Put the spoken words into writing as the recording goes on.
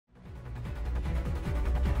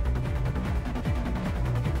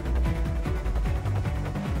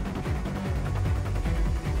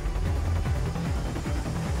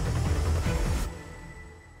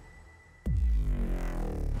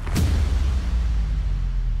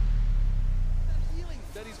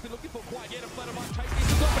Again, a flutter might take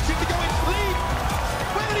this opportunity to go in. Lead!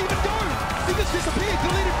 Where did he even go? He just disappeared,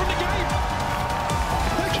 deleted from the game.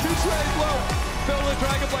 As well. Fell the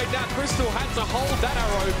Dragon Blade. Now Crystal had to hold that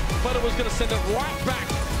arrow. Flutter was going to send it right back.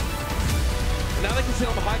 And now they can sit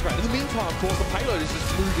on the high ground. In the meantime, of course, the payload is just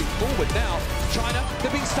moving forward. Now, China,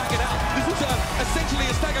 they're being staggered out. This is essentially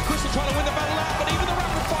a stagger. Crystal trying to win the battle out, but even the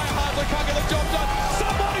rapid fire hardly can't get the job done.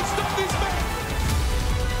 Somebody stop this man!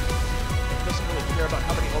 Doesn't really care about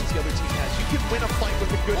how many ults the other team has. You can win a fight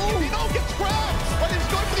with a good EMP. No, gets grabbed! Right, he's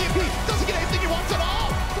going for the EMP. Doesn't get anything he wants at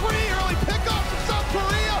all. 3 early pickups from South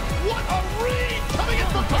Korea. What a read coming in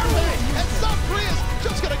from Darren. And South Korea's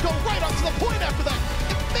just going to go right up to the point after that.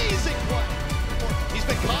 Amazing play. He's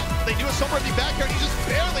been caught. They knew somewhere in the backyard. He's just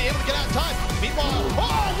barely able to get out in time. Meanwhile,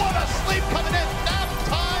 oh, what a sleep coming in. Nap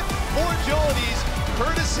time for agilities,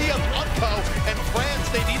 courtesy of Unco and France.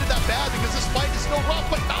 They needed that bad because this fight is still rough,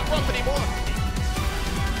 but not rough anymore.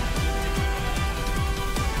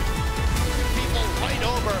 People right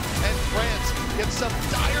over, and France gets some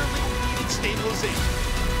direly needed stabilization.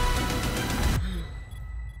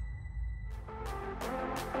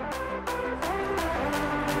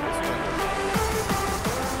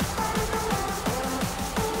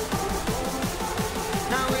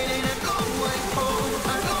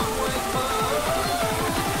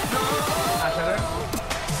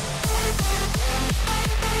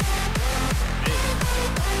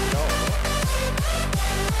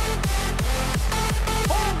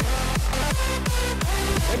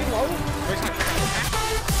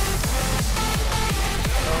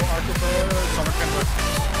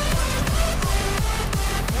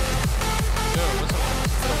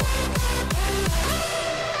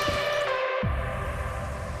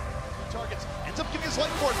 Ends up giving his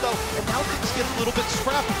life for it though, and now things get a little bit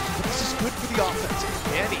scrappy, but this is good for the offense.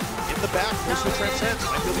 Manny in the back, goes to Transcend,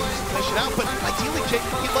 might be able to finish it out, but ideally, Jake,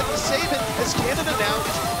 he'd like to save it, as Canada now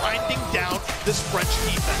is grinding down this French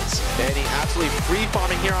defense. Manny absolutely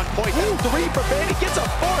free-farming here on point. Ooh, 3 for Manny, gets a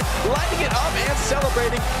 4, lighting it up and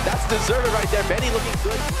celebrating. That's deserved right there. Manny looking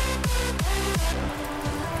good.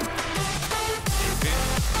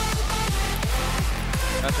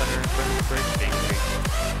 That's under break.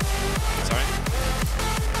 Sorry.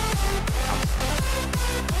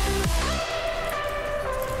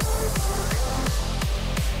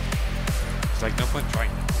 It's like no point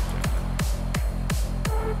trying.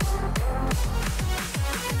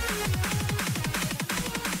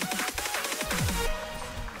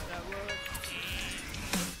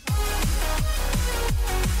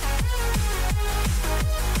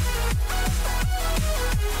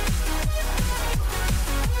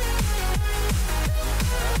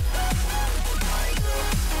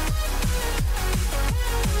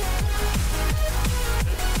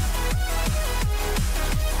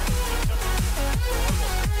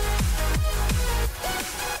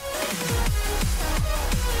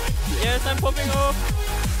 Yes, I'm popping off.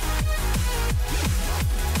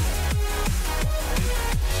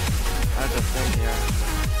 I just stay here.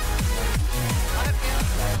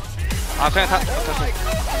 그냥 다 다시.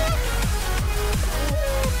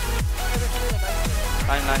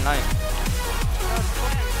 라인.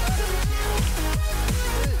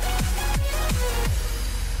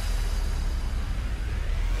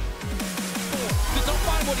 Does not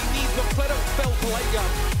find what he needs, but Fledo fell to late gun.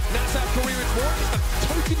 Now South Korea is more just a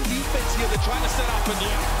token defense here they're trying to set up, and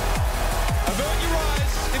avert your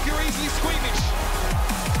eyes if you're easily squeamish.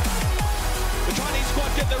 The Chinese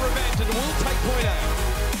squad get their revenge and will take point A.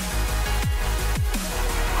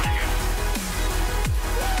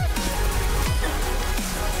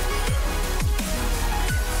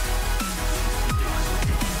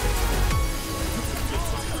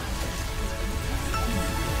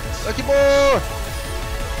 Lucky boy!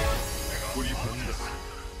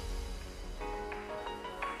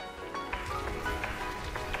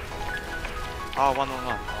 아,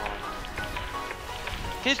 1-1-1.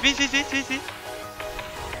 See.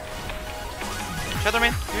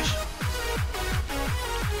 Shadowman, use.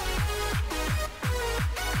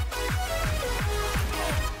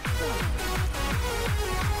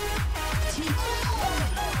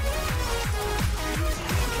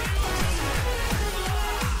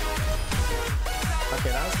 Okay,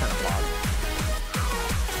 that was kind of blocked.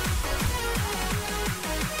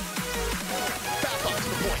 Back up to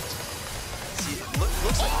the point. See, it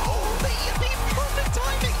looks like, the EMP, perfect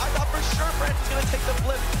timing. I thought for sure Brent was going to take the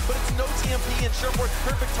flip, but it's no TMP and Sherbor's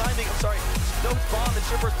perfect timing. I'm sorry, no bomb and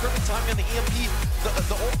Sherbor's perfect timing on the EMP.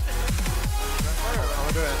 The ultimate. I'm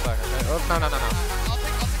gonna do it in a second. Okay. Oh, no. I'll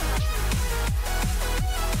take pressure.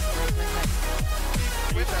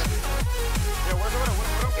 Yeah, we're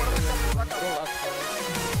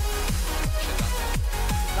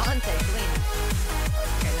Zeal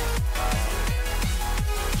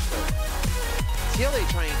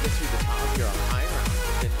try and get through the top here on high ground.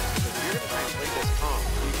 So if you're going to try and play this comp,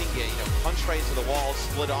 you can get, punch right into the wall,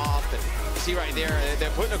 split off, and see right there,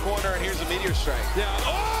 they're put in a corner, and here's a meteor strike. Yeah.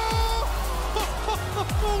 Oh!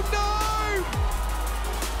 Oh no!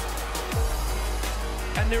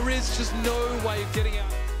 And there is just no way of getting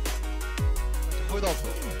out. 거의 다 왔어.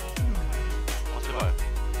 제발.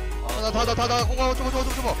 다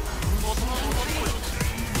좁아.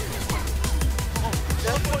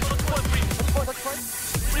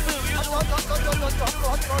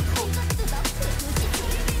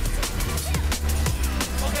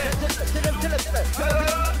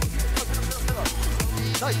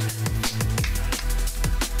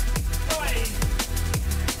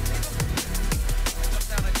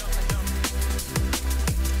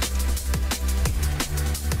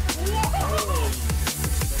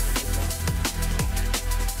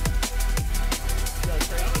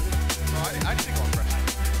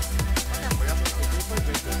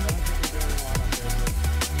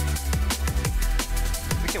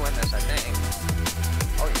 We can win this, I think.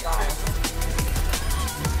 Oh yeah.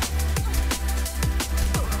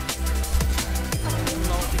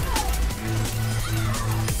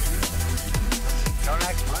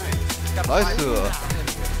 나이스.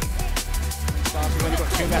 We've only got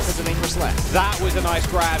 2 methods of Ingress left. That was a nice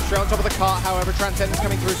grab. Straight on top of the cart, however, Transcendence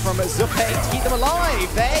coming through from Zupe to keep them alive.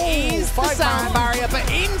 There is the sound barrier, but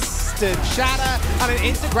instant shatter and an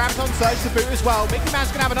instant graviton surge to boot as well. Mickey Man's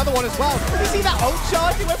going to have another one as well. You see that ult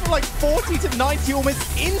charge? He went from like 40 to 90 almost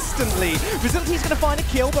instantly. Facility's going to find a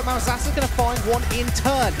kill, but Mousasa's going to find one in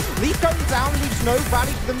turn. Leaf going down leaves no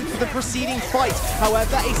rally for them for the preceding fight.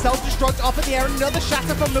 However, a self-destruct up in the air, another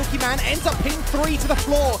shatter from Milky Man, ends up pinning 3 to the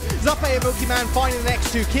floor. Zupe and Milky Man finding the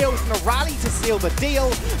next 2 kills, going to rally to seal the deal.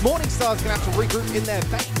 Morningstar's going to have to regroup in their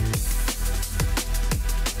base.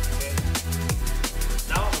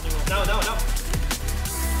 No.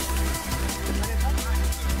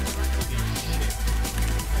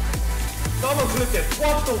 Double click it.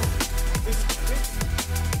 What the?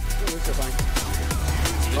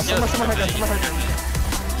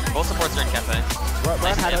 Both supports are in cafe.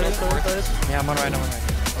 Yeah, I'm on right.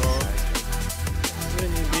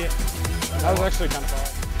 That was actually kind of far.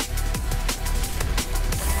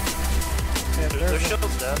 Their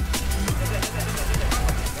shield's dead.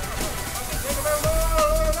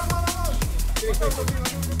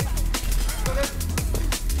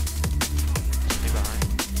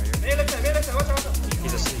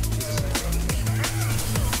 He's asleep.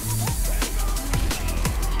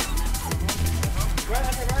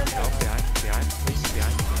 Behind. Please,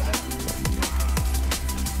 behind.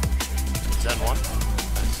 Zen 1.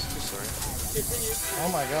 Sorry. Oh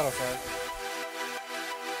my god, okay.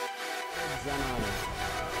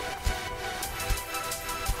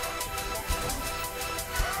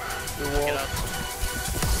 Get up.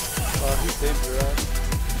 He saved your ass.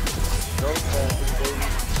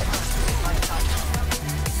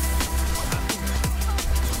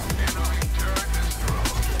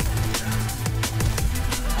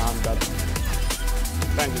 I'm dead.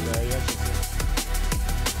 Thank you there, yes.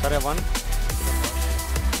 Sorry, 1.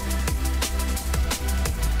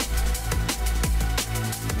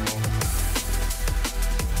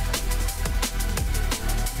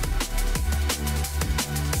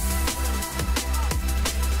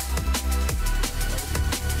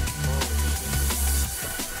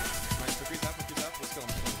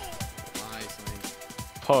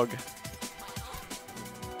 Pug.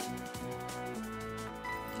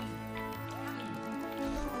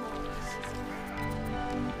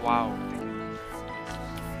 Wow.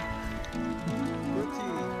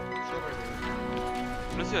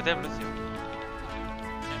 Lucio, damn Lucio.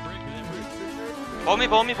 Ball me.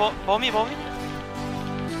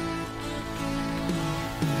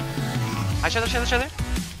 I shadow. Let's go.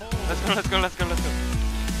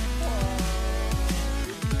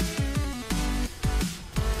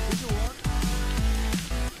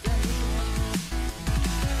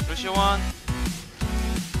 Lucio 1.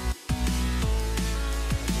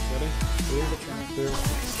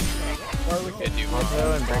 Or we could do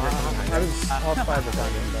Auto and Beggar. I was off 5 the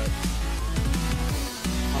time, but...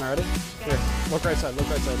 On already? Here, look right side.